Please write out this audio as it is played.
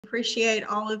Appreciate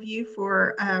all of you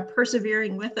for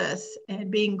persevering with us and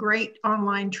being great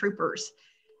online troopers.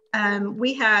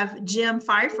 We have Jim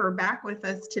Pfeifer back with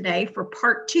us today for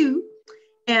part 2.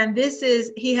 And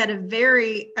he had a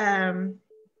very,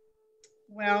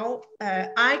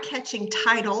 eye-catching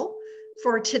title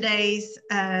for today's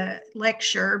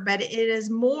lecture, but it is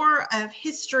more of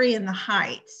history in the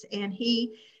Heights. And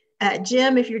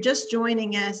Jim, if you're just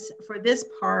joining us for this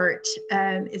part,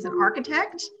 is an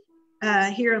architect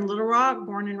here in Little Rock,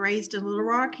 born and raised in Little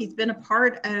Rock. He's been a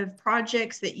part of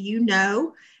projects that you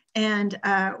know, and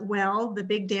the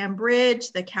Big Dam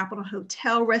Bridge, the Capitol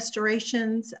Hotel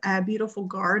restorations, a beautiful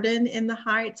garden in the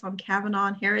Heights on Kavanaugh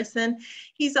and Harrison.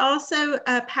 He's also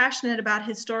passionate about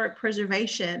historic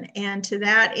preservation, and to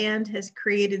that end has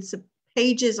created some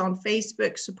pages on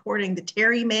Facebook supporting the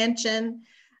Terry Mansion,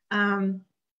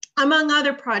 among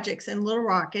other projects in Little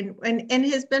Rock, and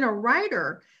has been a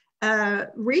writer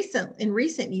in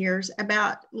recent years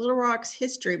about Little Rock's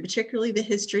history, particularly the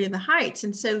history in the Heights.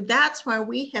 And so that's why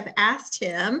we have asked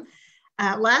him.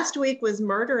 Last week was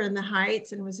Murder in the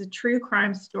Heights, and was a true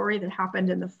crime story that happened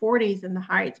in the 40s in the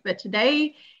Heights. But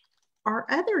today are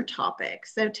other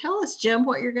topics. So tell us, Jim,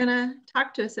 what you're going to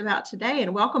talk to us about today,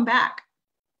 and welcome back.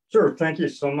 Sure. Thank you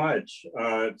so much.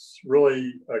 It's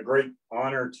really a great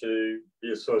honor to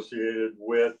be associated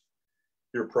with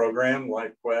your program,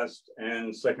 Life Quest,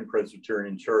 and Second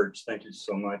Presbyterian Church. Thank you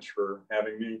so much for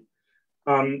having me.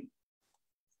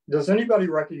 Does anybody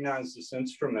recognize this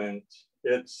instrument?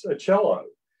 It's a cello.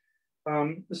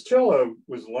 This cello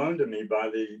was loaned to me by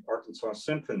the Arkansas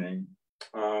Symphony.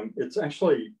 It's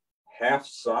actually half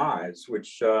size,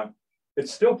 which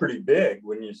it's still pretty big,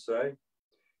 wouldn't you say?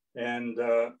 And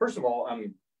first of all,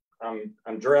 I'm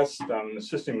dressed. I'm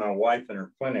assisting my wife in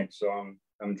her clinic, so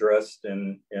I'm dressed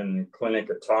in clinic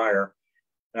attire.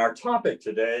 And our topic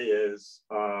today is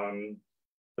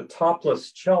the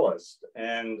topless cellist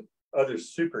and other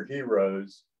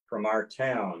superheroes from our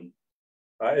town.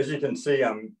 As you can see,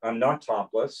 I'm not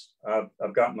topless.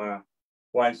 I've got my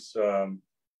wife's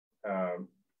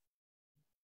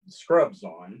scrubs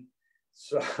on,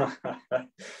 so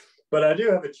but I do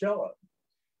have a cello.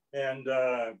 And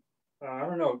I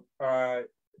don't know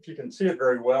if you can see it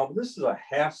very well, but this is a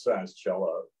half-size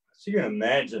cello. So you can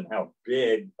imagine how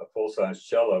big a full-size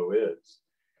cello is.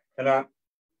 And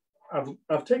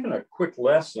I've taken a quick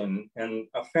lesson, and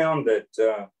I found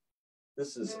that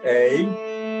this is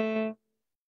A,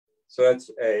 so that's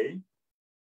A,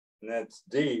 and that's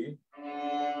D,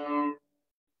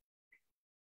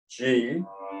 G,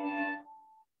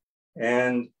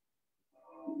 and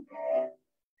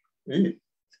E.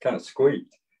 It's kind of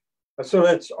squeaked. So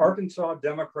that's Arkansas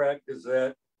Democrat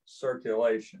Gazette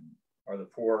circulation, are the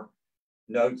 4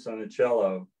 notes on the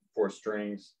cello, 4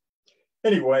 strings.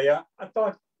 Anyway, I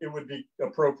thought it would be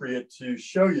appropriate to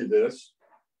show you this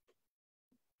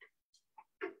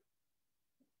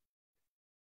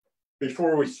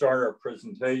before we start our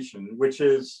presentation, which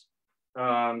is,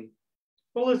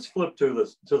 let's flip to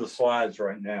the slides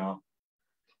right now.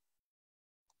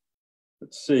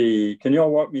 Let's see, can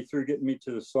y'all walk me through getting me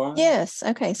to the slide? Yes,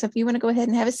 okay, so if you want to go ahead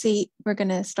and have a seat, we're going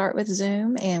to start with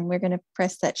Zoom, and we're going to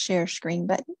press that share screen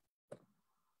button.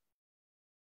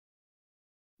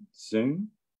 Zoom.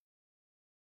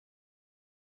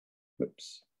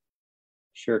 Oops.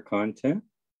 Share content.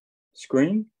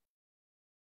 Screen.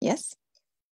 Yes.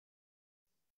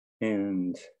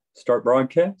 And start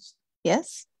broadcast.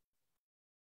 Yes.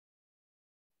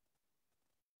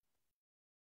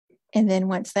 And then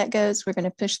once that goes, we're going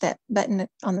to push that button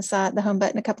on the side, the home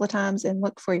button, a couple of times and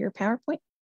look for your PowerPoint.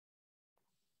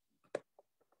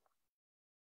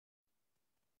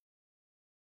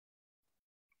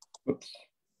 Oops.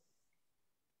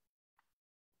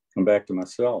 I'm back to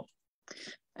myself.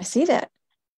 I see that.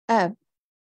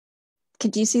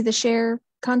 Could you see the share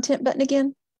content button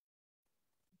again?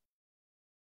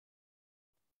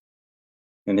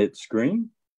 And hit screen.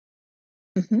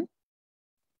 Mm-hmm.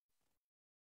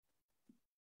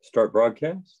 Start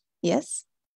broadcast? Yes.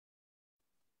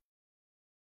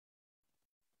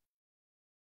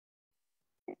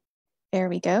 There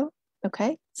we go.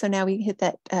 Okay, so now we hit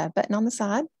that button on the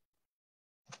side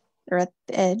or at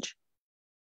the edge.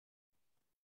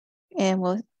 And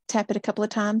we'll tap it a couple of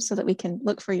times so that we can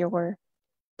look for your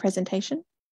presentation.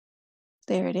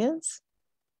 There it is.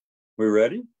 We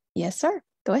ready? Yes, sir.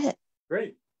 Go ahead.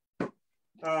 Great.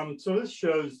 So this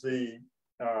shows the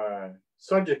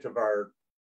subject of our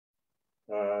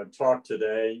talk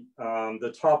today,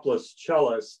 the topless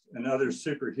cellist and other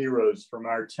superheroes from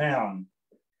our town.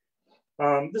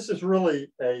 This is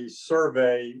really a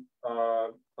survey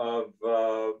of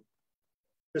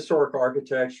historic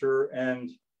architecture and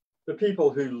the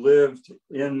people who lived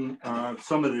in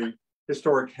some of the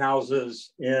historic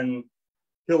houses in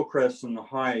Hillcrest and the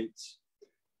Heights.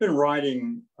 Been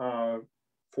writing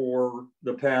for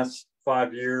the past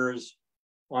 5 years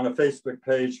on a Facebook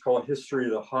page called History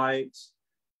of the Heights,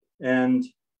 and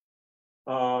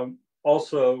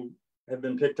also have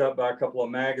been picked up by a couple of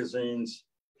magazines,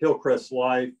 Hillcrest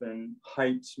Life and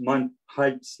Heights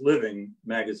Living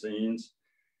magazines.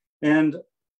 And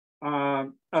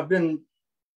I've been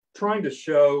trying to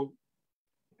show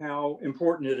how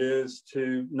important it is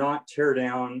to not tear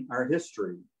down our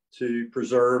history, to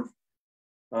preserve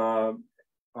our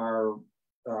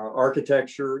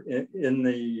architecture in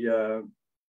the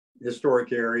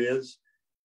historic areas,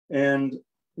 and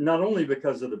not only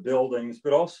because of the buildings,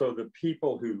 but also the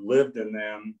people who lived in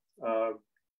them.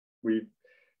 We've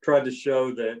tried to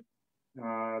show that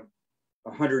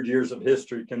 100 years of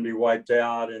history can be wiped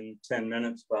out in 10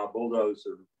 minutes by a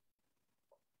bulldozer.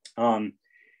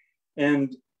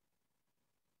 And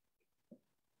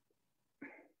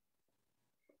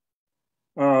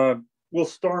we'll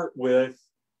start with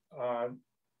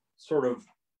sort of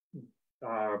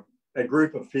a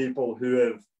group of people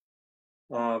who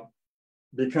have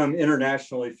become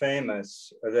internationally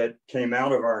famous that came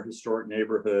out of our historic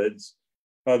neighborhoods.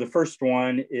 The first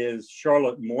one is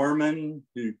Charlotte Moorman,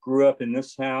 who grew up in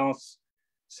this house.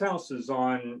 This house is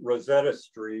on Rosetta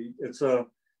Street. It's a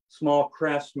small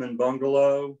craftsman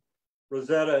bungalow.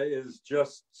 Rosetta is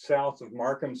just south of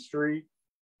Markham Street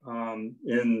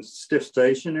in Stiff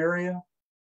Station area.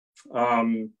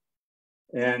 And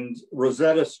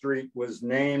Rosetta Street was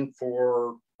named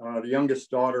for the youngest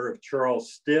daughter of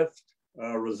Charles Stift,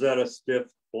 Rosetta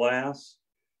Stift Blass.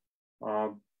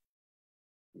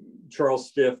 Charles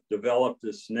Stift developed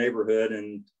this neighborhood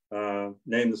and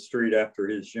named the street after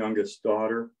his youngest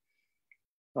daughter.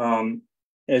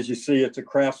 As you see, it's a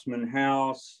craftsman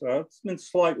house. It's been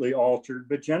slightly altered,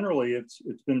 but generally it's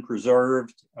been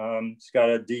preserved. It's got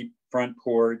a deep front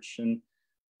porch and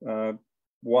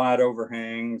wide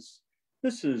overhangs.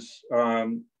 This is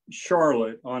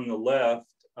Charlotte on the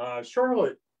left.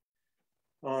 Charlotte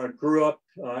grew up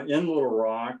in Little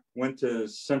Rock, went to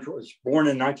Central, was born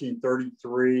in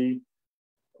 1933,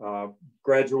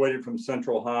 graduated from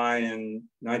Central High in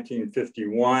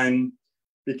 1951,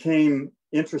 became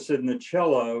interested in the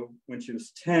cello when she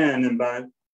was 10, and by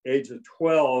age of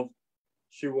 12,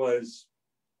 she auditioned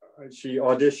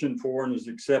for and was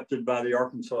accepted by the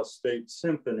Arkansas State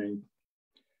Symphony.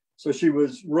 So she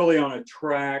was really on a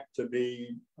track to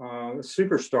be a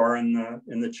superstar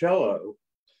in the cello.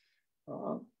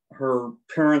 Her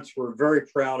parents were very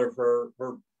proud of her.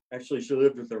 Actually, she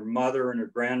lived with her mother and her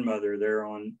grandmother there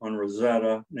on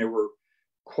Rosetta. They were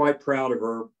quite proud of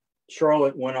her.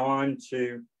 Charlotte went on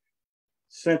to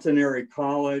Centenary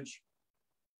College,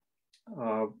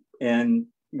 and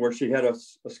where she had a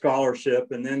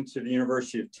scholarship, and then to the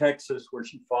University of Texas, where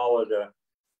she followed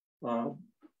a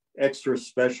extra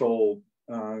special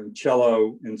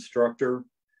cello instructor.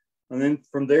 And then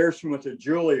from there, she went to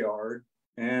Juilliard,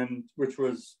 and which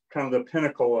was kind of the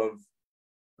pinnacle of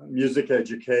music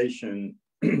education,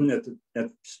 it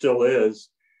still is.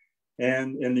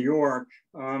 And in New York,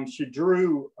 she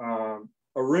drew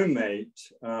a roommate,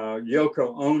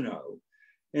 Yoko Ono.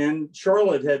 And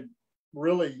Charlotte had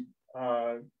really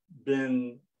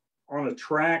been on a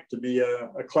track to be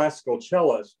a classical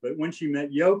cellist, but when she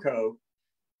met Yoko,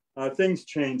 things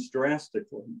changed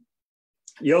drastically.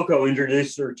 Yoko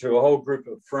introduced her to a whole group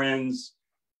of friends,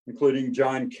 including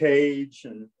John Cage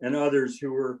and others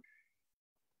who were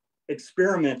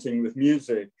experimenting with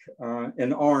music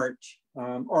and art.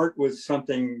 Art was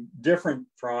something different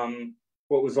from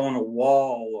what was on a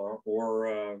wall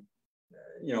or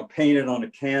painted on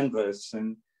a canvas,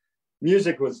 and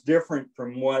music was different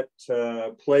from what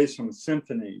plays from a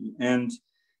symphony. And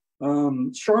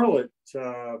Charlotte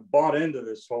bought into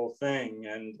this whole thing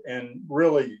and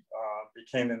really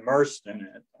became immersed in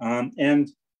it. And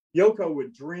Yoko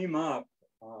would dream up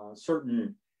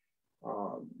certain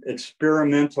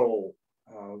experimental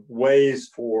ways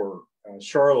for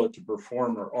Charlotte to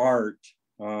perform her art.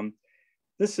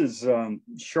 This is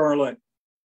Charlotte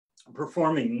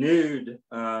performing Nude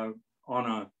on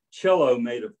a cello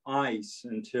made of ice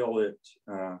until it,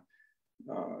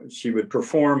 she would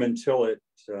perform until it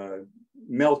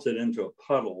melted into a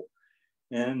puddle.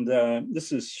 And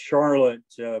this is Charlotte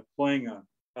playing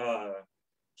a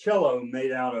cello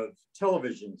made out of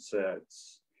television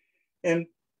sets. And,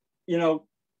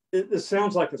 it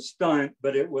sounds like a stunt,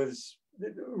 but it was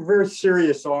very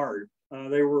serious art.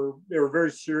 They were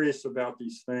very serious about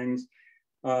these things.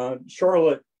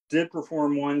 Charlotte did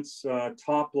perform once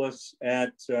topless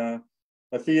at a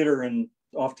theater in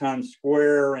off Times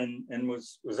Square, and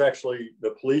was actually,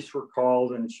 the police were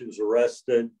called and she was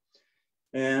arrested.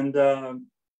 And the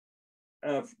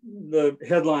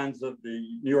headlines of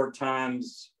the New York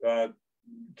Times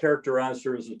characterized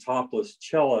her as a topless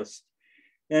cellist.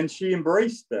 And she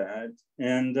embraced that.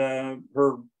 And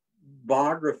her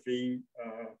biography,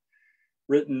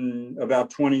 written about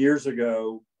 20 years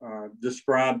ago,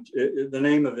 described, the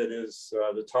name of it is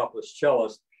The Topless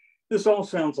Cellist. This all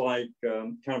sounds like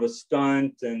kind of a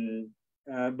stunt, and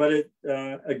but it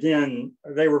again,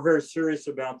 they were very serious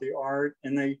about the art,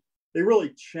 and they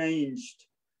really changed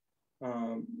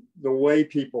the way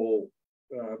people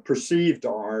perceived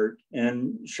art.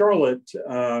 And Charlotte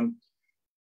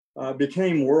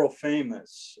became world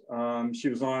famous. She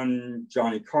was on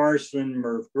Johnny Carson,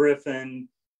 Merv Griffin.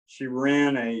 She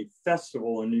ran a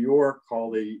festival in New York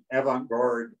called the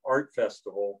Avant-Garde Art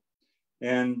Festival,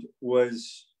 and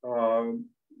was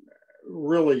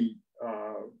really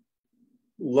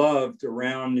loved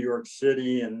around New York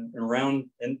City and around,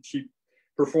 and she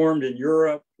performed in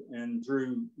Europe and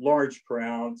drew large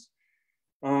crowds.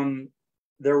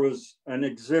 There was an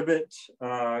exhibit.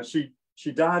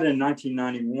 She died in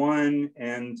 1991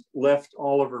 and left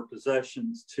all of her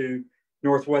possessions to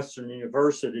Northwestern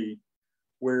University,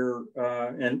 where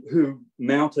and who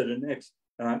mounted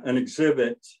an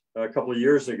exhibit a couple of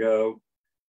years ago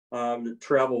that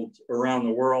traveled around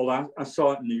the world. I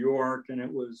saw it in New York, and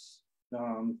it was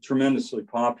tremendously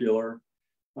popular.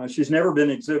 She's never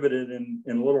been exhibited in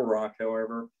Little Rock,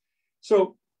 however.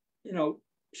 So, you know,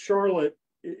 Charlotte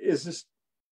is just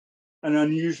an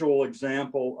unusual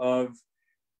example of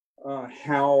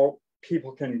how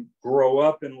people can grow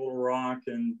up in Little Rock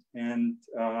and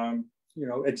you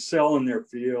know, excel in their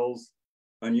fields,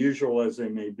 unusual as they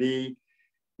may be.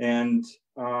 And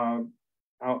I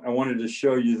wanted to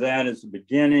show you that as a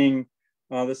beginning.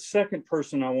 The second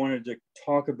person I wanted to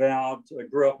talk about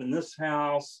grew up in this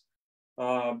house.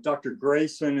 Dr.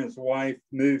 Grayson, his wife,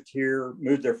 moved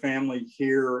their family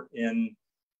here in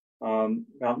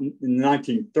about in the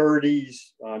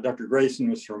 1930s. Dr. Grayson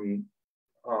was from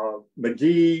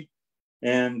McGee,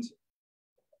 and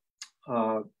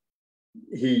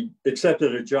he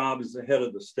accepted a job as the head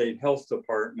of the state health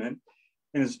department.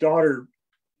 And his daughter,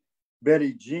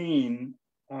 Betty Jean,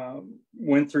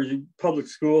 went through public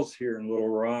schools here in Little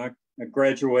Rock,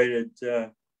 graduated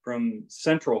from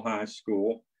Central High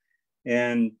School,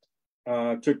 and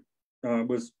took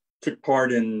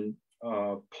part in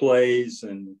plays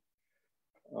and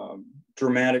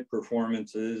dramatic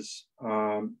performances.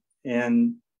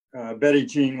 And Betty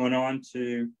Jean went on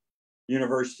to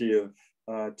University of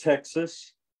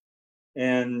Texas,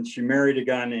 and she married a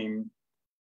guy named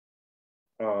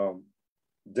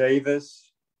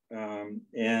Davis,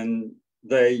 and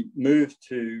they moved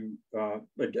to,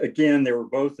 again, they were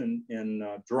both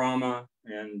in drama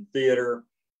and theater.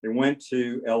 They went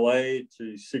to LA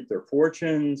to seek their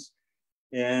fortunes,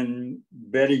 and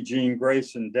Betty Jean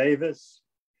Grayson Davis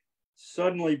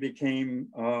suddenly became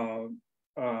a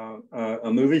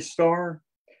movie star.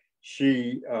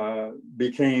 She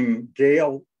became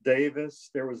Gail Davis.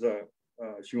 There was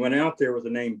she went out there with the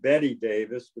name Betty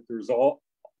Davis, but there was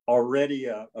already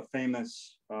a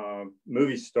famous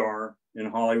movie star in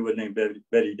Hollywood named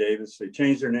Betty Davis. They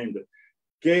changed their name to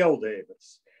Gail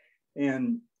Davis.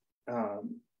 And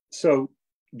so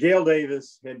Gail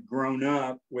Davis had grown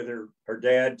up with her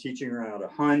dad teaching her how to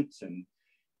hunt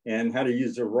and how to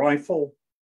use a rifle,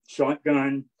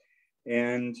 shotgun.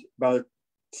 And by the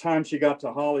time she got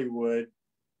to Hollywood,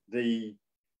 the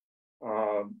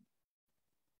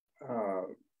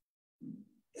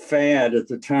fad at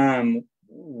the time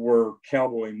were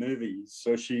cowboy movies.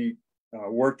 So she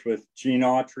worked with Gene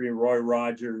Autry, Roy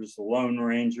Rogers, The Lone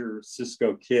Ranger,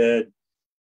 Cisco Kid.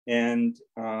 And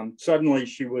suddenly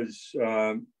she was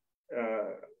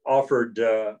offered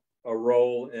a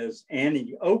role as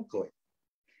Annie Oakley.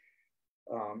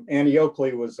 Annie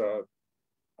Oakley was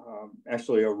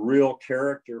actually a real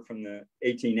character from the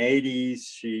 1880s.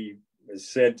 She is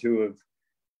said to have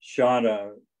shot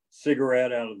a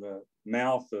cigarette out of the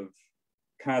mouth of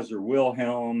Kaiser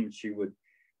Wilhelm. She would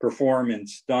perform in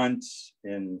stunts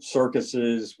in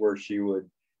circuses where she would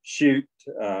shoot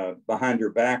behind her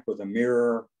back with a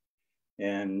mirror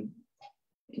and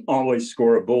always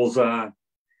score a bullseye.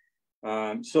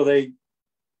 So they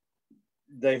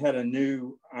had a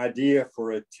new idea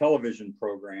for a television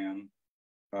program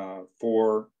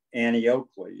for Annie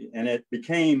Oakley, and it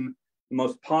became the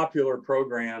most popular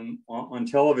program on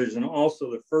television,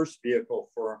 also the first vehicle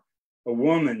for a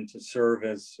woman to serve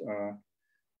as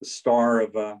the star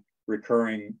of a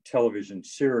recurring television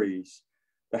series.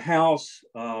 The house,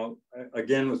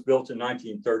 again, was built in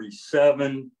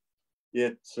 1937.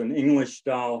 It's an English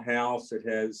style house. It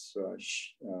has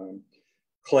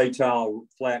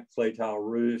flat clay tile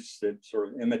roofs that sort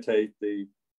of imitate the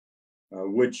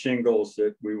wood shingles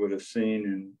that we would have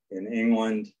seen in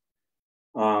England.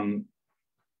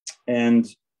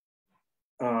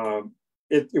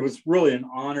 It was really an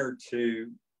honor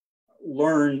to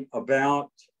learn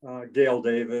about Gail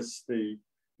Davis, the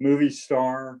movie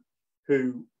star,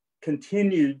 who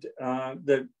continued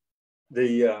the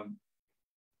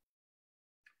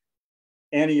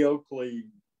Annie Oakley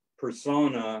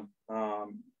persona,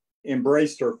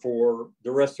 embraced her for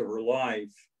the rest of her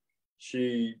life.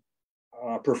 She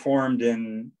performed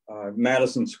in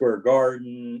Madison Square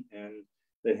Garden, and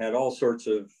they had all sorts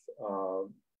of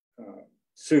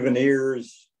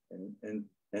souvenirs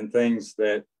and things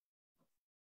that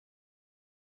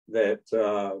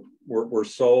were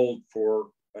sold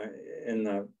for in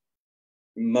the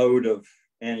mode of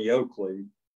Annie Oakley.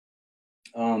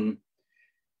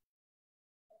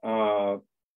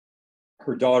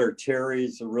 Her daughter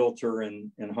Terry's a realtor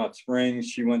in Hot Springs.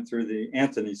 She went through the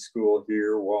Anthony School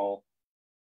here while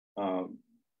her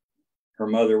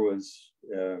mother was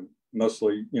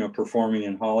mostly, performing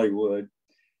in Hollywood.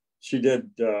 She did,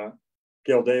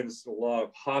 Gail Davis, a lot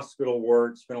of hospital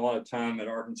work, spent a lot of time at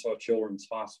Arkansas Children's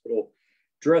Hospital,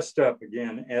 dressed up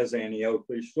again as Annie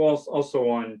Oakley. She was also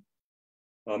on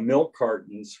milk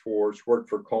cartons she worked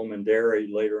for Coleman Dairy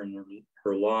later in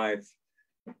her life.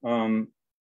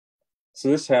 So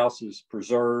this house is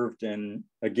preserved, and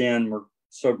again, we're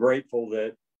so grateful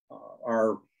that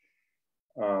our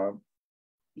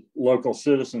local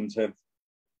citizens have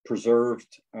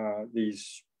preserved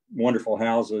these wonderful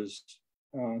houses.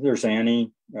 There's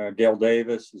Annie, Gail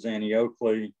Davis is Annie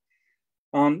Oakley.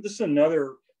 This is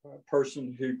another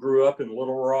person who grew up in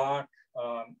Little Rock.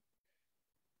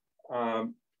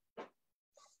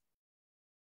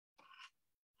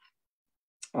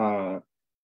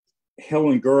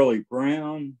 Helen Gurley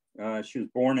Brown. She was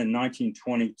born in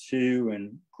 1922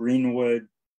 in Greenwood,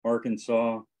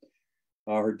 Arkansas.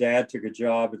 Her dad took a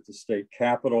job at the state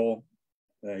capitol.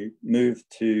 They moved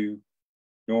to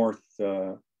North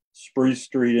Spruce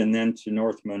Street and then to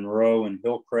North Monroe and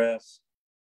Hillcrest.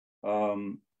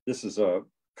 This is a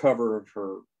cover of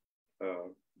her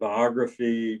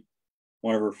biography.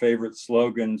 One of her favorite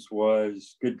slogans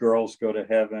was, "Good girls go to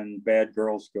heaven, bad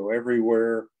girls go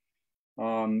everywhere."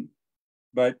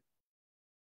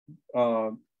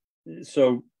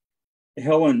 So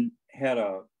Helen had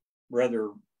a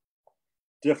rather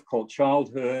difficult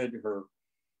childhood. Her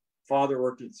father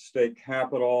worked at the state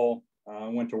capitol,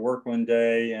 went to work one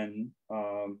day and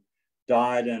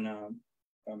died in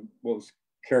what was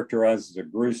characterized as a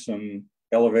gruesome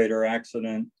elevator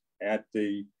accident at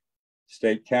the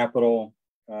state capitol.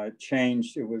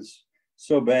 It was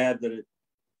so bad that it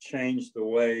changed the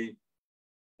way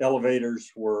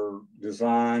elevators were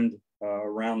designed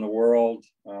around the world.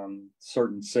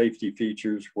 Certain safety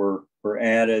features were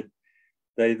added.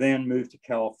 They then moved to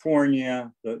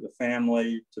California, the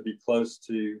family, to be close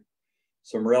to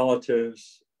some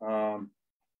relatives.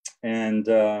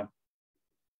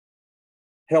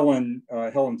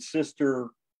 Helen's sister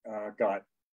got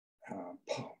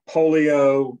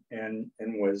polio and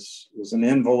was an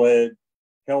invalid.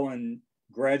 Helen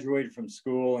graduated from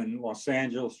school in Los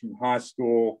Angeles from high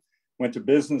school, went to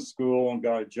business school and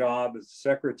got a job as a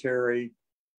secretary,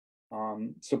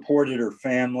 supported her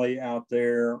family out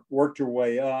there, worked her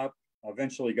way up,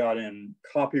 eventually got in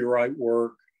copyright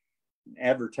work,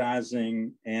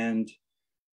 advertising, and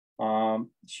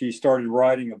she started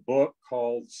writing a book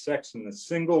called Sex and the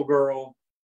Single Girl.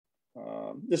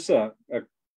 This is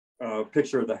a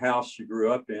picture of the house she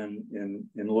grew up in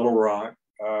Little Rock.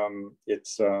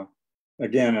 It's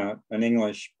again an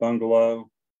English bungalow.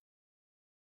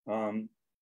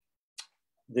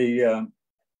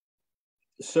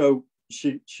 So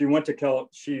she went to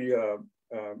she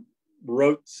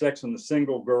wrote Sex and the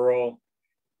Single Girl,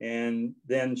 and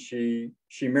then she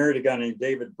married a guy named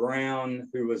David Brown,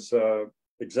 who was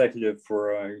executive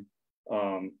for a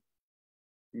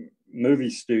movie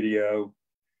studio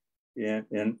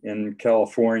in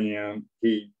California.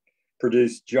 He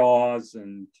produced Jaws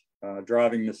and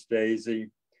Driving Miss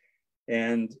Daisy,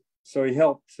 and so he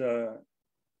helped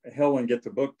Helen get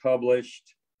the book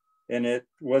published, and it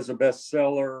was a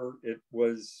bestseller. It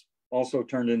was also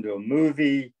turned into a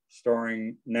movie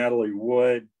starring Natalie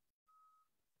Wood,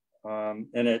 and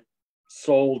it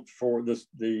sold for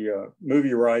the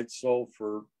movie rights sold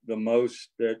for the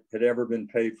most that had ever been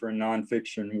paid for a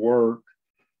nonfiction work.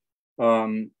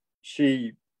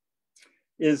 She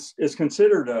is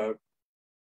considered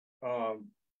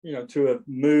to have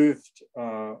moved,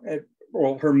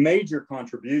 well, her major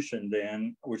contribution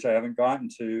then, which I haven't gotten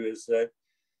to, is that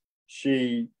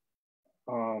she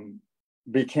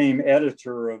became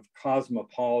editor of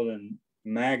Cosmopolitan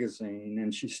magazine,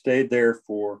 and she stayed there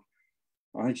for,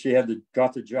 I think she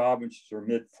got the job when she was in her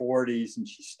mid-40s, and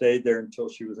she stayed there until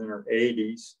she was in her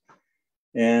 80s,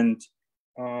 and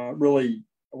really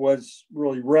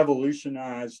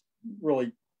revolutionized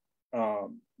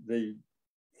the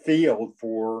field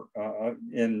for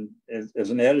as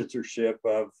an editorship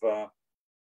of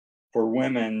for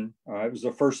women. It was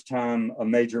the first time a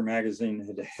major magazine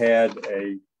had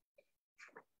a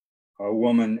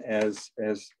woman as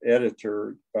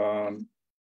editor.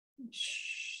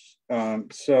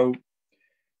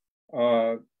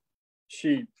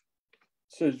 She's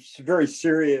very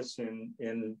serious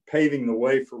in paving the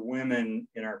way for women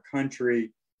in our country.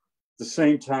 At the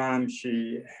same time,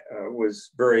 she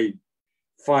was very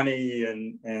funny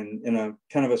and in a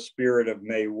kind of a spirit of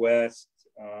Mae West.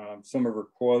 Some of her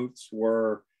quotes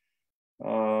were,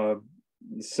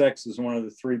 "Sex is one of the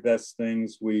three best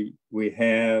things we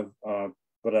have,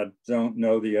 but I don't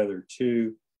know the other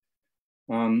two."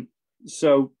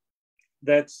 So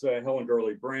that's Helen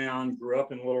Gurley Brown. Grew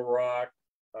up in Little Rock,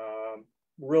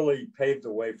 really paved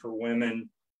the way for women.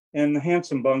 And the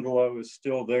handsome bungalow is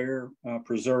still there,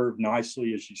 preserved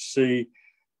nicely, as you see.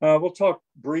 We'll talk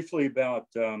briefly about,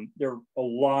 there are a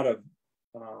lot of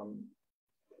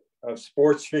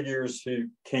sports figures who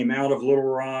came out of Little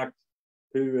Rock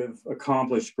who have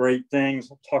accomplished great things.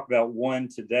 We'll talk about one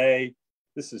today.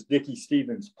 This is Dickey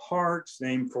Stevens Parks,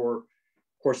 named for, of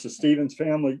course, the Stevens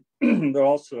family, but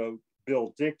also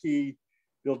Bill Dickey.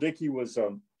 Bill Dickey was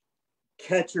a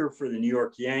catcher for the New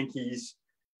York Yankees.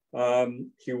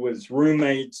 He was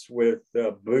roommates with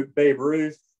Babe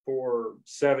Ruth for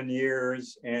 7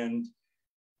 years and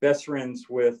best friends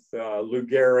with Lou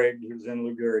Gehrig. He was in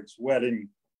Lou Gehrig's wedding.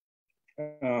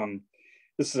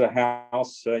 This is a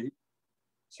house.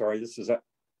 This is a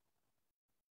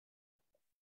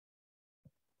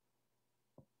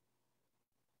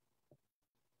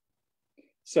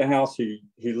house he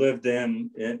lived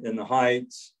in the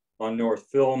Heights on North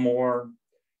Fillmore.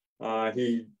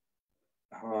 He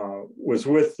was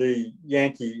with the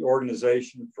Yankee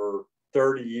organization for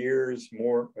 30 years,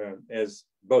 more as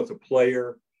both a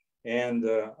player and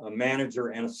a manager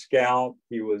and a scout.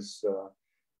 He's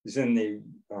in the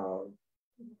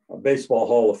Baseball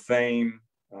Hall of Fame.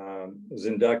 Was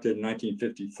inducted in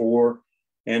 1954,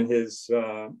 and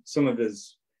some of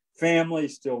his family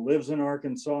still lives in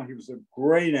Arkansas. He was a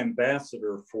great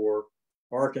ambassador for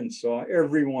Arkansas.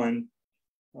 Everyone,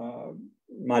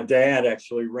 my dad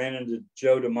actually ran into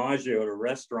Joe DiMaggio at a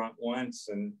restaurant once,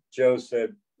 and Joe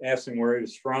asked him where he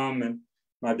was from, and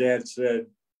my dad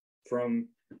said, from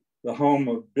the home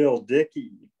of Bill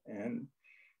Dickey. And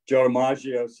Joe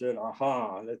DiMaggio said,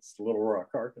 "Aha, that's Little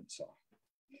Rock, Arkansas."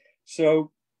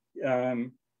 So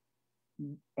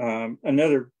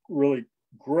another really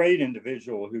great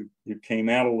individual who came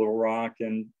out of Little Rock.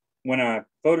 And when I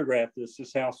photographed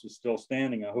this house was still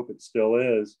standing. I hope it still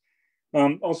is.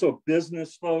 Also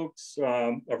business folks.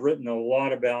 I've written a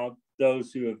lot about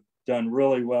those who have done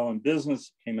really well in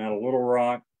business, came out of Little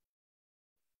Rock.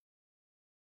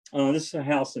 This is a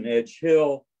house in Edge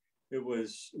Hill. It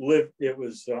was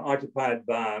occupied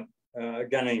by a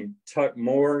guy named Tuck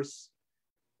Morse.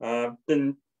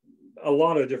 Then a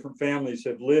lot of different families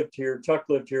have lived here. Tuck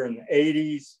lived here in the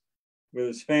 80s with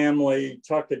his family.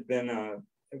 Tuck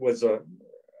was a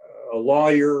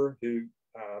lawyer who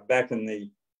back in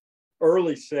the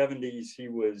early 70s, he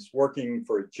was working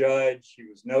for a judge. He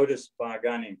was noticed by a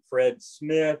guy named Fred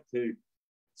Smith, who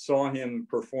saw him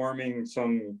performing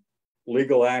some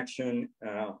legal action,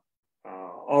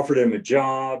 offered him a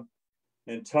job,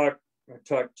 and Tuck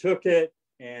took it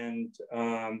and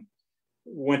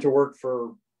went to work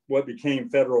for what became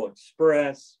Federal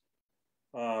Express.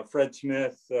 Fred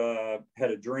Smith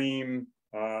had a dream,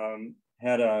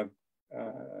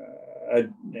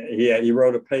 he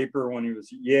wrote a paper when he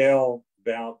was at Yale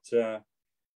about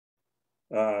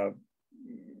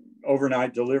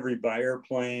overnight delivery by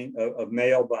airplane of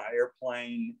mail by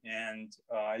airplane, and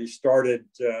he started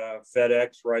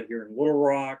FedEx right here in Little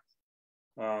Rock.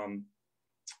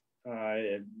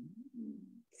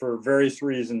 For various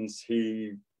reasons,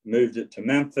 he moved it to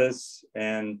Memphis,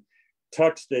 and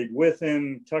Tuck stayed with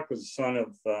him. Tuck was the son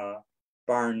of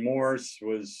Byron Morse,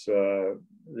 was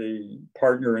the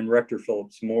partner in Rector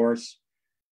Phillips Morse.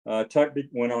 Tuck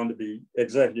went on to be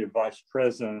executive vice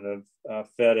president of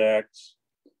FedEx.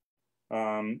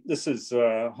 This is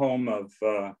home of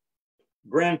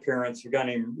grandparents, a guy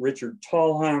named Richard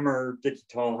Tallheimer. Dickie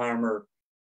Tallheimer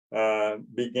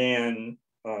began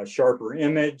Sharper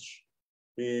Image.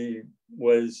 He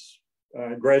was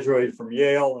graduated from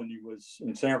Yale, and he was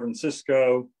in San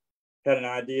Francisco, had an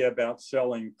idea about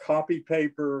selling copy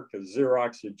paper because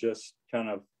Xerox had just kind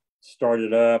of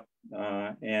started up,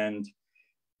 and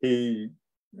he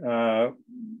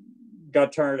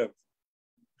got tired of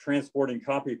transporting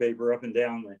copy paper up and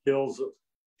down the hills of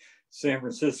San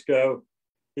Francisco.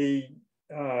 He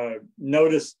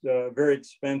noticed a very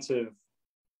expensive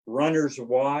runner's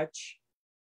watch.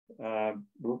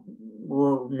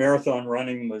 Marathon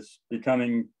running was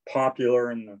becoming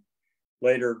popular in the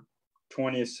later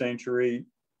 20th century.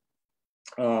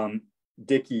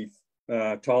 Dickie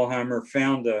Thalheimer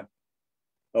found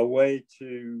a way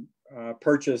to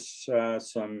purchase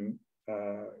some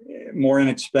more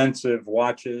inexpensive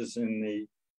watches in the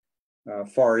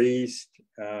Far East,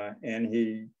 and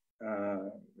he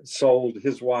sold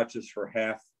his watches for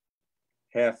half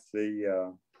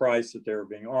the price that they were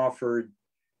being offered,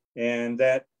 and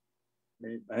that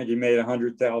I think he made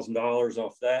 $100,000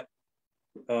 off that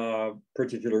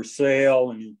particular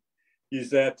sale, and he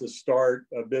used that to start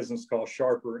a business called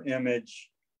Sharper Image,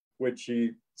 which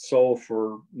he sold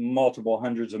for multiple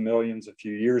hundreds of millions a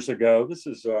few years ago. This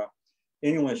is a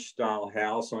English style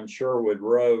house on Sherwood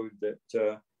Road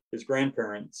that his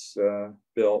grandparents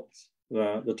built,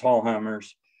 the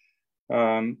Thalheimers.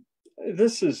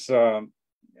 This is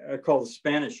called the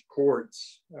Spanish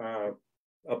Courts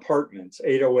Apartments,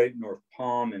 808 North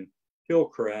Palm in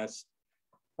Hillcrest.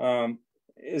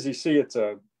 As you see, it's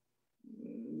a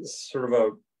sort of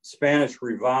a Spanish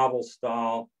Revival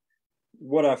style.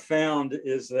 What I found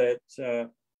is that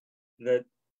that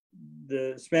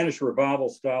the Spanish Revival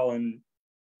style in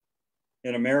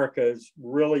America is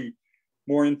really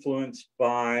more influenced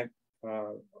by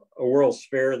a World's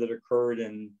Fair that occurred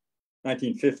in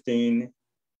 1915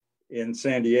 in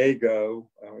San Diego.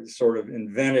 Sort of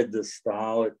invented this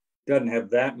style. It doesn't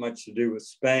have that much to do with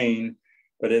Spain,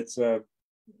 but it's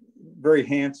very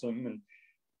handsome.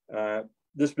 And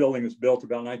this building was built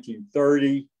about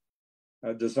 1930,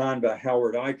 designed by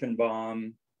Howard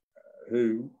Eichenbaum,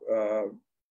 who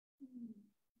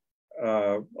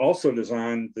also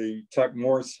designed the Tuck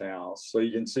Morse house. So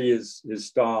you can see his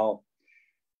style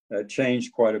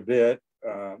changed quite a bit.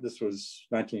 This was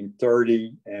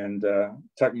 1930, and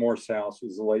Tuck Morse house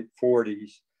was the late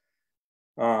 40s.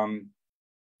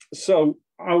 So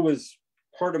I was,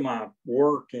 part of my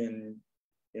work in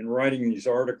writing these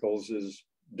articles is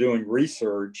doing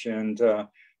research. And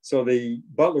so the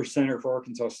Butler Center for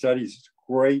Arkansas Studies is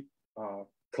a great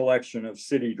collection of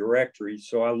city directories.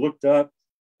 So I looked up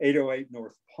 808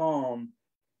 North Palm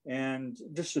and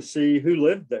just to see who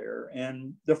lived there.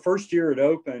 And the first year it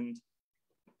opened,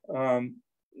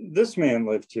 this man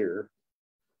lived here.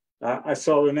 I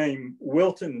saw the name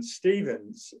Wilton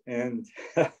Stevens, and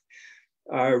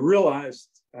I realized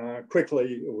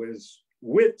quickly it was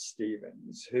Whit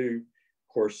Stevens, who,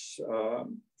 of course,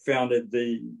 founded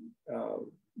the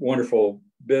wonderful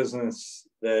business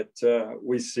that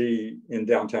we see in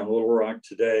downtown Little Rock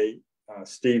today,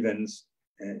 Stevens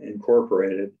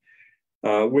Incorporated.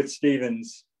 Whit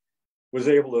Stevens was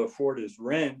able to afford his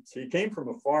rent. He came from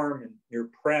a farm near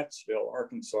Prattsville,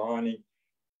 Arkansas, and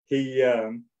he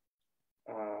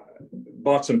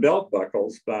bought some belt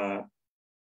buckles by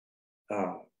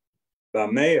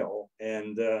mail,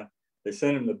 and they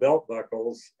sent him the belt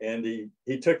buckles, and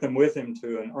he took them with him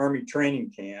to an Army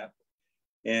training camp,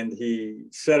 and he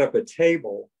set up a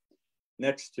table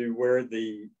next to where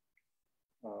the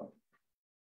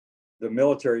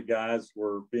military guys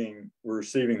were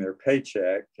receiving their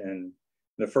paycheck. And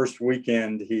the first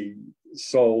weekend he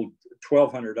sold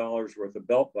 $1,200 worth of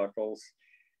belt buckles,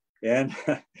 and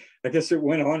I guess it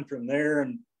went on from there.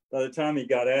 And by the time he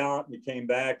got out and he came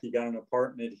back, he got an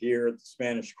apartment here at the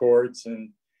Spanish Courts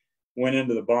and went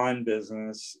into the bond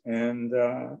business, and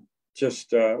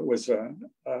just was a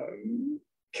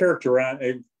character,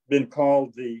 been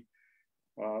called the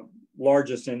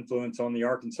largest influence on the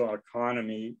Arkansas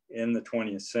economy in the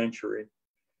 20th century.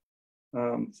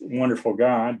 Wonderful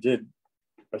guy, did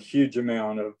a huge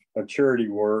amount of charity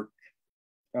work.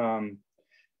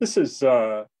 This is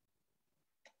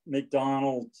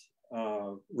McDonald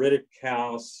Riddick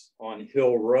House on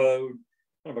Hill Road,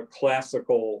 kind of a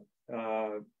classical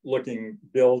looking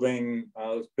building.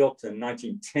 It was built in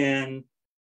 1910.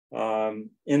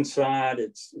 Inside,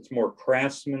 it's more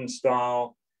craftsman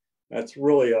style. That's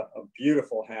really a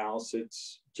beautiful house.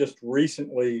 It's just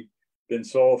recently been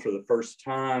sold for the first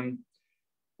time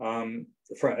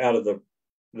out of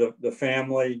the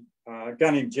family. A guy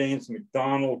named James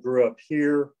McDonald grew up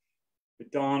here.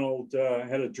 McDonald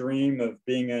had a dream of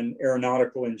being an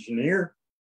aeronautical engineer,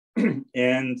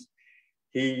 And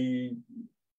he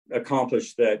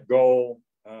accomplished that goal.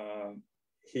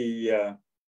 He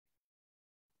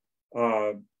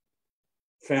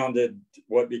founded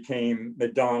what became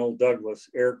McDonnell Douglas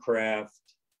Aircraft.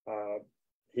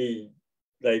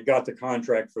 They got the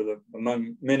contract for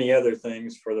among many other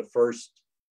things, for the first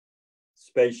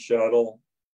space shuttle.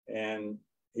 And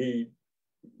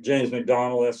James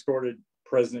McDonnell escorted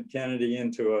President Kennedy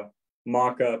into a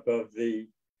mock-up of the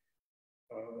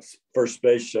first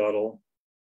space shuttle.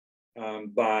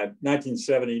 By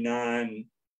 1979,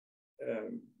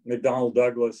 McDonnell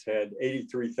Douglas had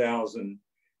 83,000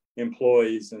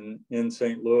 employees in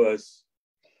St. Louis.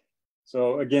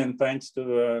 So again, thanks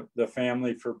to the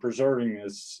family for preserving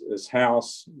this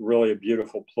house, really a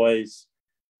beautiful place.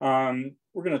 We're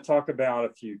going to talk about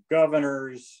a few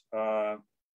governors. The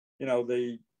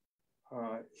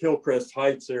Hillcrest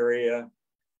Heights area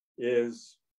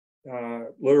is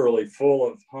literally full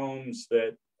of homes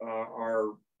that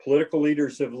our political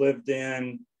leaders have lived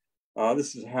in.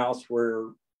 This is a house where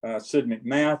Sid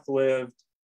McMath lived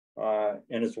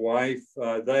and his wife.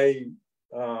 They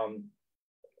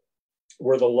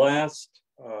were the last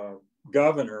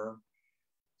governor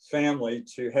family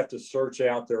to have to search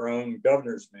out their own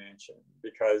governor's mansion,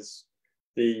 because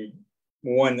the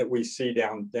one that we see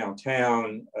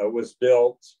downtown was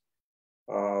built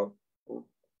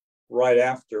right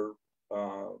after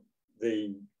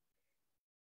the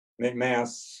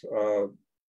McMaths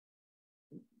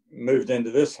moved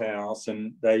into this house,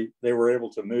 and they were able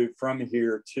to move from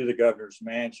here to the governor's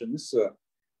mansion. This is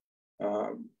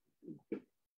a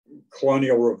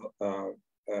colonial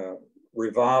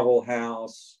revival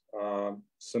house,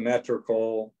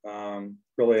 symmetrical,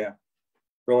 really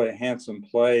a handsome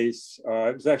place.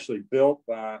 It was actually built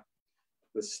by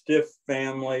the Stiff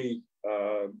family.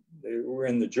 They were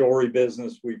in the jewelry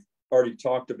business. We've already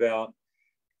talked about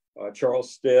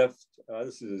Charles Stiff.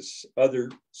 This is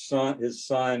his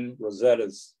son,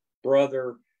 Rosetta's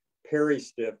brother, Perry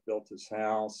Stiff, built his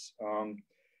house.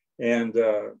 And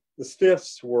the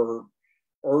Stiffs were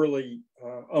early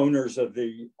owners of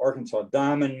the Arkansas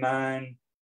Diamond Mine.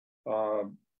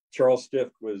 Charles Stiff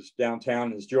was downtown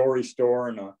in his jewelry store,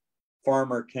 and a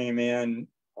farmer came in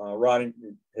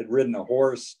had ridden a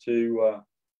horse to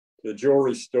the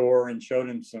jewelry store and showed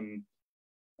him some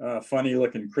funny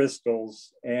looking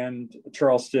crystals, and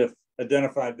Charles Stiff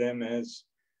identified them as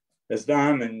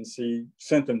diamonds. He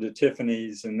sent them to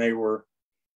Tiffany's, and they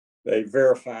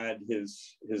verified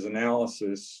his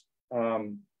analysis,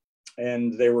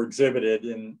 and they were exhibited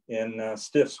in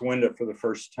Stiff's window for the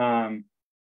first time.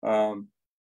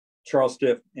 Charles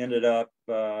Stiff ended up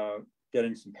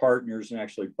getting some partners and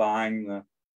actually buying the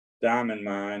diamond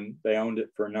mine. They owned it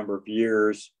for a number of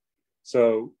years.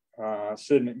 So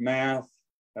Sid McMath,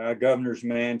 governor's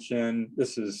mansion.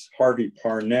 This is Harvey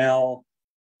Parnell.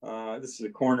 This is the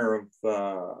corner of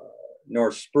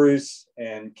North Spruce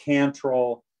and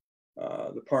Cantrell.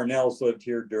 The Parnells lived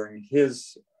here during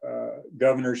his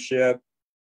governorship.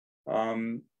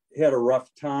 He had a rough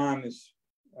time as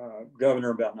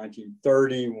governor about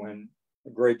 1930 when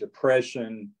the Great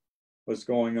Depression was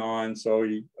going on. So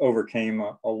he overcame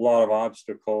a lot of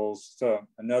obstacles. So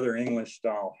another English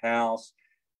style house.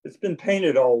 It's been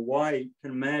painted all white. You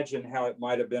can imagine how it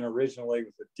might have been originally,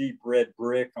 with a deep red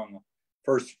brick on the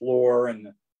first floor, and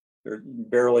there you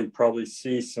barely probably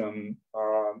see some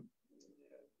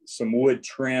wood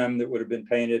trim that would have been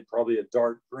painted probably a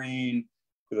dark green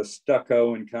with a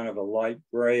stucco and kind of a light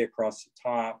gray across the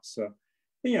top. So,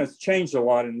 it's changed a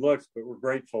lot in looks, but we're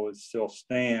grateful it still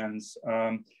stands.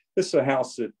 This is a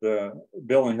house that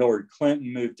Bill and Hillary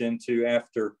Clinton moved into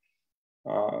after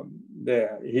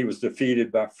he was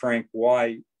defeated by Frank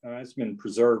White. It's been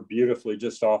preserved beautifully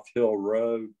just off Hill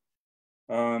Road.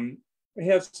 We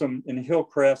have some in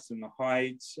Hillcrest in the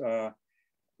Heights.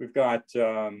 We've got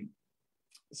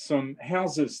some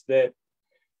houses that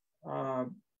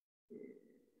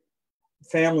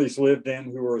families lived in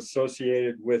who were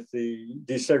associated with the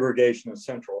desegregation of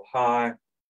Central High.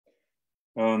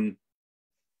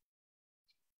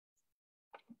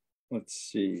 Let's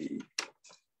see.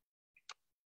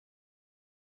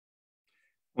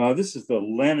 This is the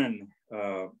Lennon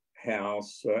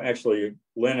house, actually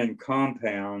Lennon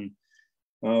compound.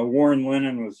 Warren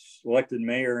Lennon was elected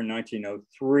mayor in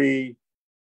 1903.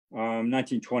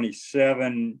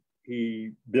 1927,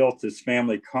 he built his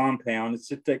family compound.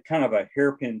 It's at that kind of a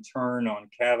hairpin turn on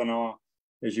Kavanaugh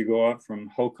as you go up from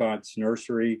Hocot's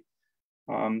nursery.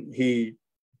 He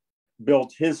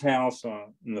built his house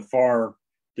in the far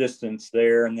distance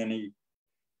there, and then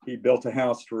he built a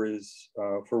house for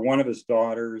one of his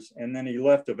daughters, and then he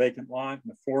left a vacant lot in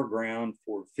the foreground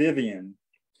for Vivian.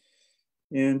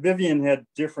 And Vivian had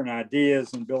different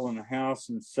ideas in building a house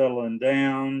and settling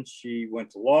down. She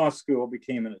went to law school,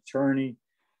 became an attorney,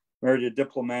 married a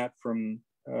diplomat from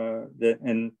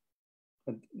and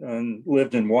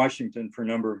lived in Washington for a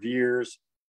number of years.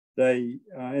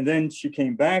 And then she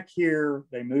came back here.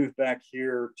 They moved back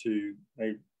here to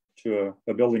a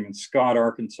building in Scott,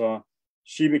 Arkansas.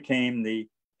 She became the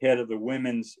head of the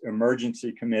Women's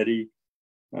Emergency Committee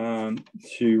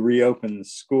to reopen the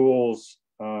schools.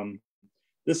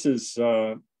 This is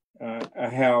a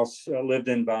house lived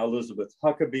in by Elizabeth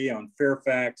Huckabee on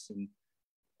Fairfax and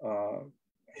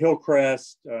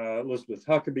Hillcrest. Elizabeth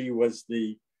Huckabee was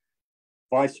the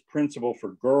vice principal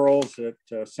for girls at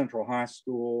Central High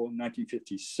School in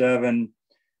 1957.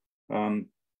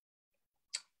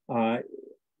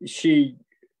 She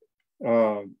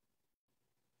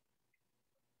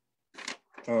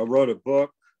wrote a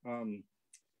book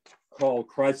called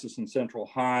Crisis in Central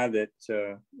High that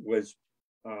was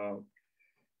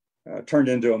turned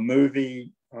into a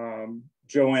movie.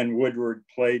 Joanne Woodward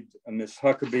played Miss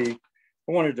Huckabee.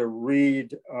 I wanted to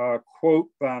read a quote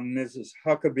by Mrs.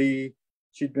 Huckabee.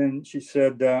 She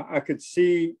said, I could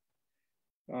see,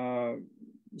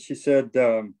 she said,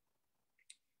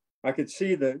 I could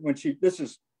see that when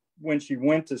she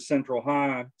went to Central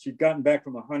High, she'd gotten back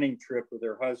from a hunting trip with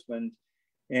her husband,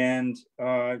 and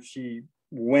she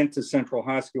went to Central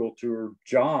High School to her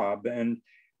job, and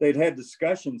they'd had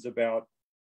discussions about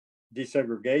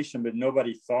desegregation, but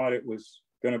nobody thought it was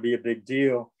going to be a big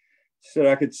deal. She said,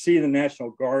 I could see the National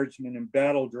Guardsmen in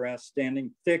battle dress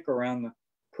standing thick around the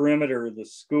perimeter of the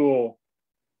school.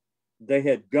 They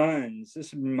had guns.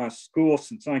 This has been my school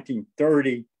since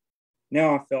 1930.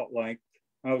 Now I felt like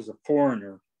I was a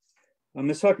foreigner.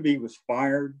 Miss Huckabee was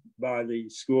fired by the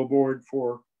school board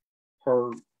for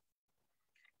her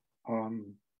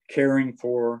caring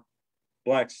for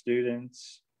Black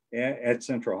students at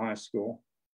Central High School.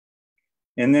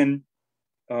 And then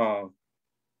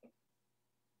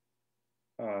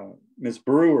Ms.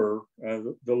 Brewer,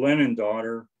 the Lennon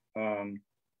daughter,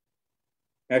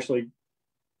 actually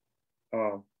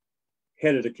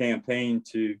headed a campaign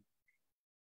to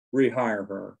rehire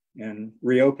her and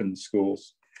reopen the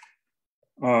schools.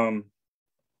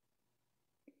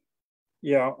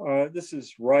 This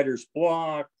is Writer's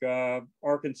Block.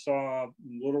 Arkansas,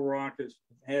 Little Rock has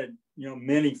had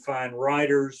many fine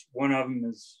writers. One of them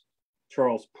is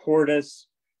Charles Portis,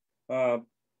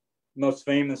 most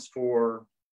famous for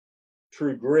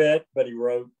True Grit, but he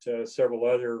wrote several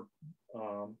other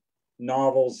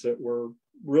novels that were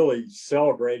really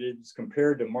celebrated as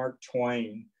compared to Mark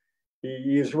Twain.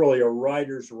 He is really a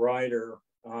writer's writer.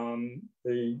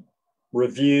 The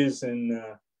reviews in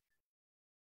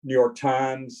New York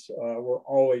Times were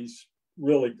always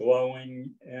really glowing,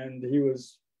 and he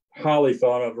was highly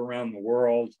thought of around the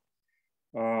world.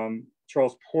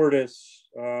 Charles Portis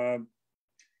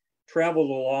traveled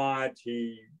a lot.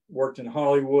 He worked in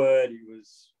Hollywood. He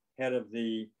was head of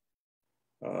the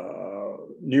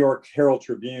New York Herald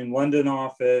Tribune London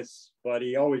office, but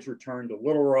he always returned to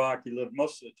Little Rock. He lived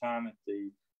most of the time at the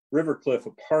Rivercliff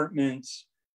Apartments,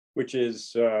 which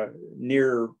is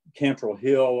near Cantrell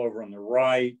Hill over on the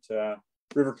right.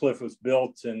 Rivercliff was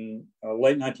built in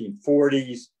late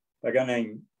 1940s by a guy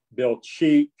named Bill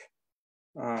Cheek.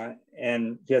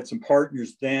 And he had some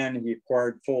partners then. He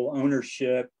acquired full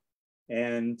ownership,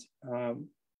 and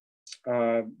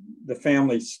the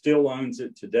family still owns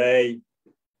it today.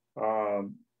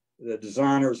 The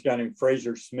designer is a guy named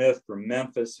Fraser Smith from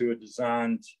Memphis, who had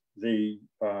designed the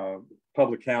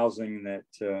public housing that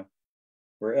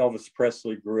where Elvis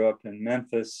Presley grew up in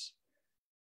Memphis.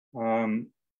 Who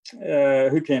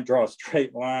can't draw a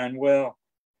straight line? Well,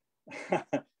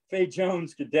 Faye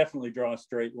Jones could definitely draw a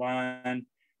straight line.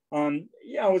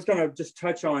 I was going to just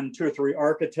touch on 2 or 3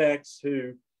 architects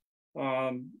whose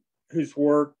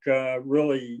work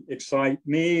really excite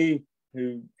me,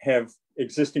 who have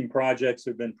existing projects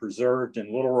that have been preserved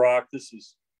in Little Rock. This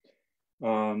is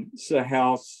a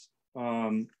house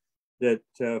that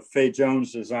Faye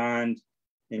Jones designed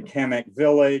in Kamak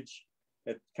Village,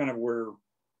 at kind of where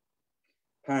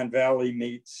Pine Valley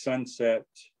meets Sunset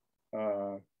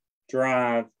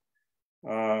Drive.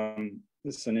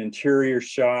 This is an interior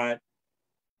shot.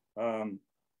 The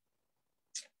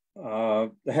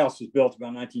house was built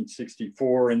about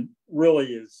 1964 and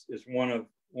really is one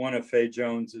of Faye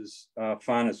Jones's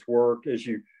finest work. As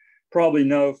you probably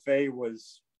know, Faye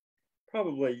was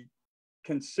probably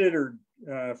considered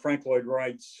Frank Lloyd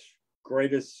Wright's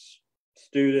greatest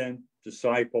student,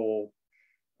 disciple.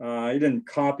 He didn't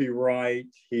copyright.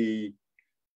 He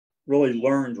really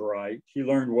learned right. He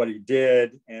learned what he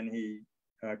did, and he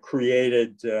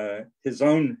created his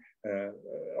own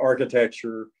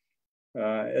architecture,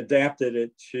 adapted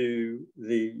it to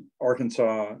the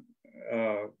Arkansas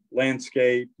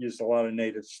landscape, used a lot of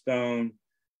native stone,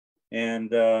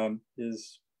 and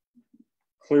is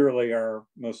clearly our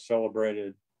most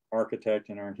celebrated architect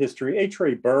in our history. H.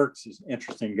 Ray Burks is an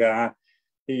interesting guy.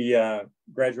 He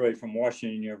graduated from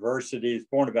Washington University. He's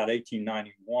born about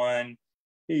 1891.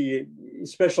 He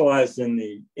specialized in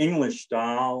the English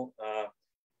style,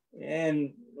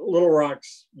 and Little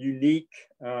Rock's unique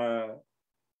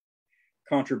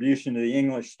contribution to the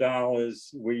English style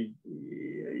is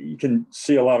you can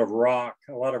see a lot of rock,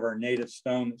 a lot of our native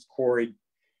stone that's quarried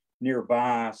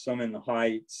nearby, some in the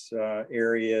Heights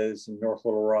areas in North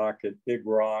Little Rock at Big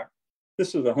Rock.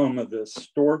 This is the home of the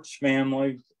Storts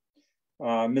family.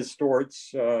 Ms.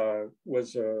 Storts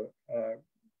was a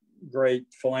great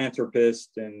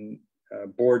philanthropist and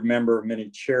board member of many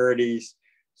charities.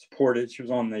 She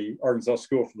was on the Arkansas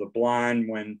School for the Blind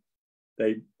when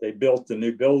they built the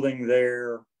new building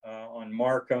there on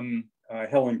Markham.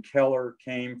 Helen Keller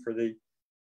came for the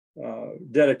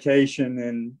dedication,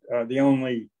 and the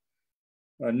only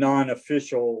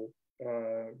non-official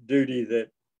duty that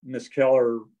Ms.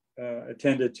 Keller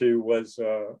attended to was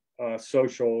a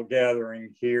social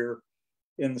gathering here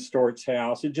in the Storts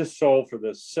house. It just sold for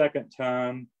the second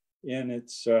time, and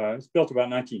it's built about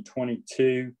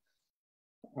 1922.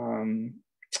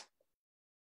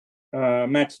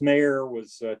 Max Mayer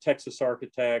was a Texas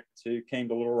architect who came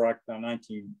to Little Rock about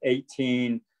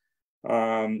 1918.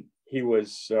 He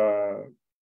was a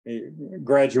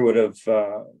graduate of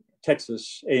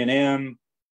Texas A&M,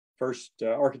 first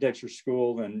architecture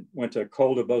school, and went to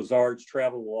École des Beaux-Arts,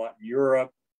 traveled a lot in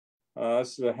Europe.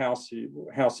 This is a house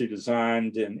he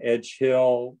designed in Edge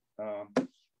Hill.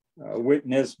 Whit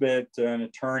Nisbet, an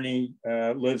attorney,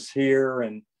 lives here,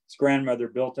 and his grandmother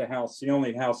built a house, the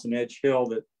only house in Edge Hill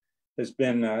that has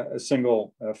been a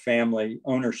single family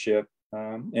ownership,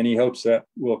 and he hopes that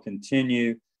will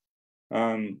continue.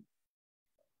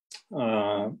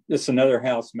 This is another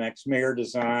house Max Mayer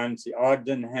designs, the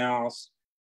Ogden House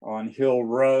on Hill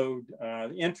Road.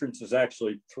 The entrance is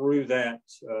actually through that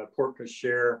porte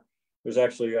cochere. There's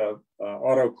actually a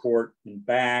auto court in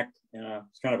back.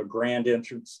 It's kind of a grand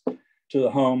entrance to the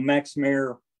home. Max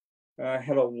Mayer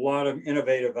had a lot of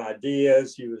innovative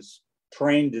ideas. He was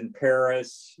trained in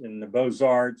Paris in the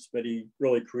Beaux-Arts, but he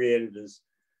really created his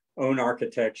own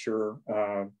architecture.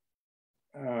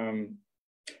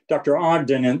 Dr.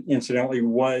 Ogden, incidentally,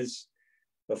 was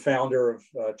the founder of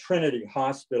Trinity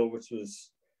Hospital, which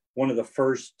was one of the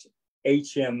first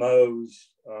HMOs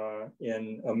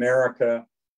in America.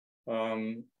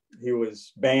 He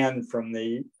was banned from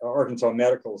the Arkansas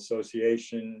Medical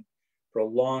Association for a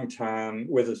long time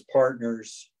with his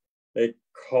partners. They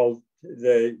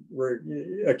were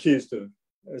accused of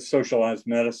socialized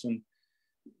medicine.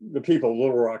 The people of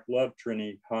Little Rock loved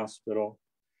Trinity Hospital.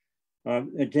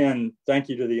 Again, thank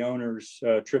you to the owners,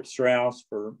 Tripp Strauss,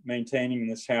 for maintaining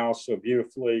this house so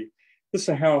beautifully. This is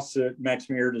a house that Max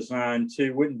Mayer designed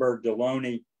too. Wittenberg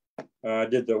Deloney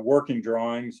did the working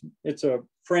drawings. It's a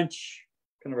French,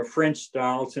 kind of a French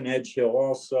style. It's in Edge Hill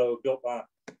also, built by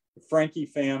the Frankie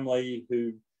family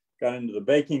who got into the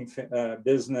baking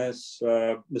business.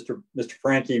 Mr.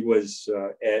 Frankie was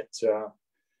at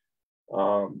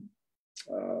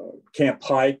Camp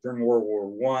Pike during World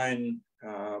War I.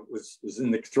 Was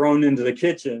thrown into the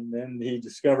kitchen, and he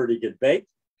discovered he could bake.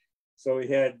 So he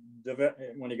had,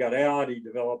 when he got out, he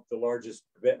developed the largest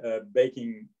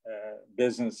baking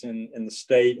business in the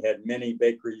state, had many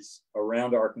bakeries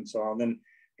around Arkansas, and then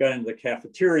got into the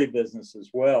cafeteria business as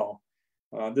well.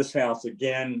 This house,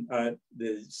 again,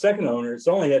 the second owner, it's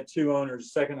only had two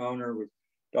owners. Second owner was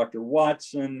Dr.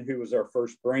 Watson, who was our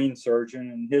first brain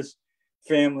surgeon, and his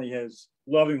family has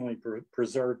lovingly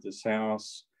preserved this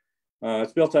house.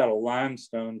 It's built out of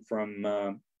limestone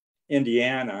from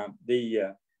Indiana.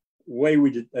 The way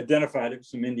we identified it was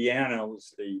from Indiana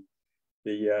was the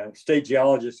state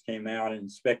geologist came out and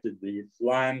inspected the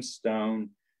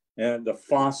limestone and the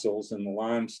fossils in the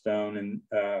limestone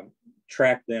and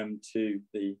tracked them to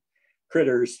the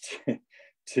critters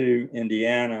to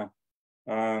Indiana.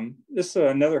 This is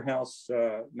another house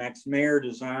Max Mayer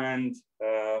designed.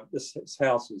 This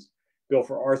house was built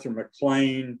for Arthur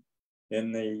McLean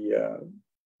in the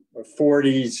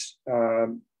 40s.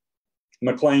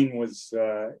 McLean was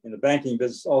in the banking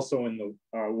business, also in the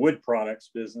wood products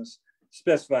business.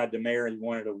 Specified to Mayer he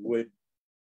wanted a wood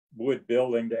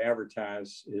building to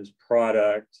advertise his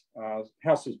product.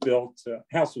 House was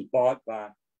bought by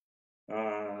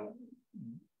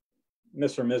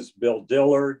Mr. and Ms. Bill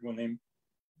Dillard when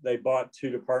they bought two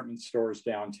department stores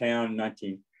downtown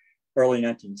in early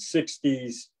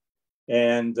 1960s.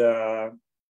 And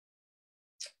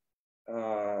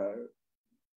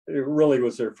it really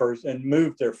was their first, and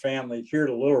moved their family here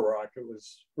to Little Rock. It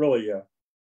was really a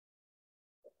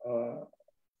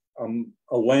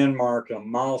landmark, a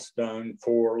milestone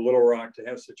for Little Rock to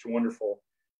have such a wonderful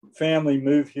family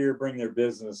move here, bring their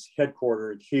business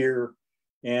headquartered here.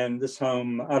 And this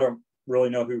home, I don't really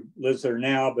know who lives there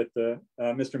now, but the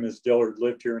Mr. and Ms. Dillard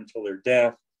lived here until their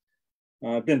death.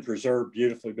 Been preserved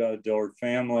beautifully by the Dillard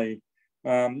family.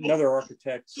 Another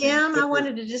architect. Jim, I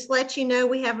wanted to just let you know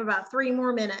we have about 3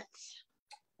 more minutes.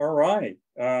 All right.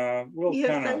 We'll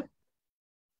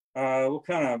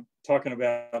kind of talking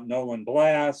about Nolan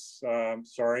Blass, and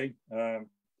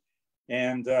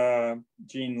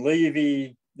Gene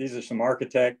Levy. These are some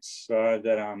architects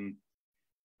that I'm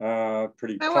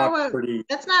pretty.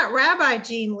 That's not Rabbi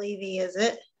Gene Levy, is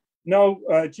it? No,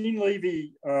 Gene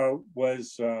Levy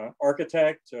was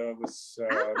architect.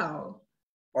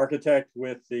 Architect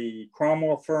with the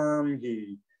Cromwell firm.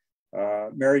 He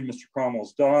married Mr.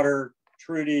 Cromwell's daughter,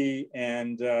 Trudy,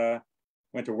 and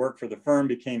went to work for the firm,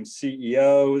 became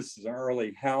CEO. This is an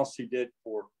early house he did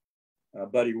for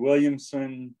Buddy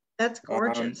Williamson. That's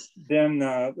gorgeous. Then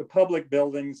the public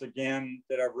buildings, again,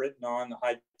 that I've written on, the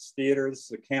Heights Theater. This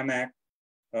is a Camac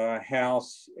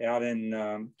house out in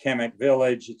Camac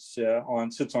Village. It's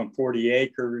sits on 40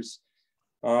 acres.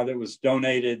 That was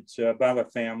donated by the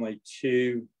family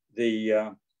to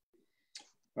the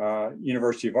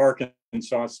University of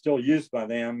Arkansas. It's still used by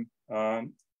them.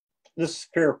 This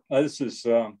is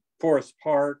Forest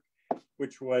Park,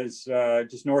 which was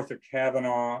just north of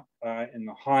Kavanaugh in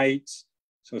the Heights.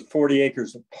 So it's 40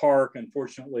 acres of park.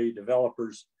 Unfortunately,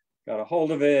 developers got a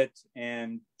hold of it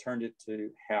and turned it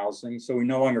to housing. So we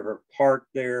no longer have a park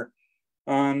there.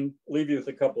 Leave you with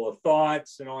a couple of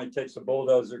thoughts. It only takes a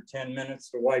bulldozer 10 minutes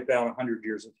to wipe out 100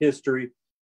 years of history.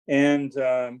 And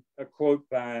a quote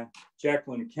by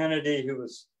Jacqueline Kennedy, who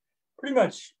was pretty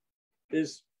much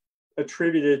is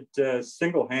attributed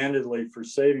single-handedly for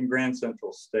saving Grand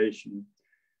Central Station.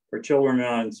 For children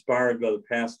not inspired by the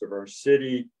past of our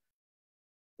city,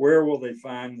 where will they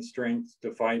find the strength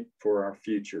to fight for our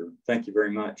future? Thank you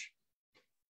very much.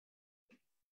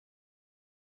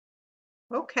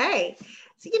 Okay.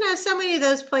 So, so many of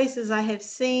those places I have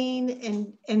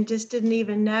seen and just didn't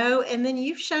even know. And then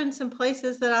you've shown some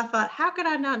places that I thought, how could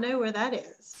I not know where that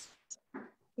is?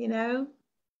 I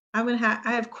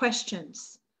have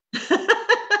questions,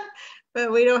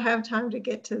 but we don't have time to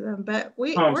get to them. But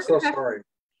I'm so sorry.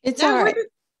 It's all right.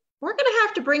 We're going to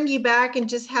have to bring you back and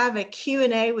just have a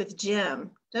Q&A with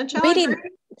Jim. Don't y'all agree?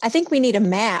 I think we need a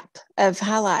map of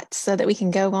highlights so that we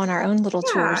can go on our own little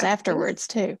tours afterwards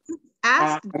too.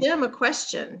 Ask Jim a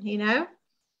question,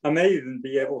 I may even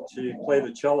be able to play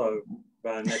the cello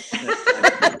by next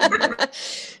time.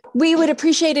 We would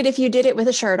appreciate it if you did it with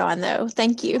a shirt on, though.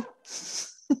 Thank you.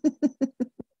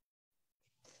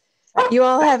 You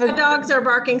all have The dogs are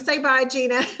barking. Say bye,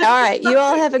 Gina. All right. You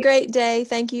all have a great day.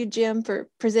 Thank you, Jim, for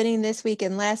presenting this week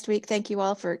and last week. Thank you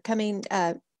all for coming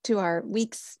to our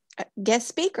week's guest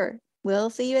speaker. We'll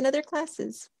see you in other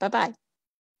classes. Bye-bye.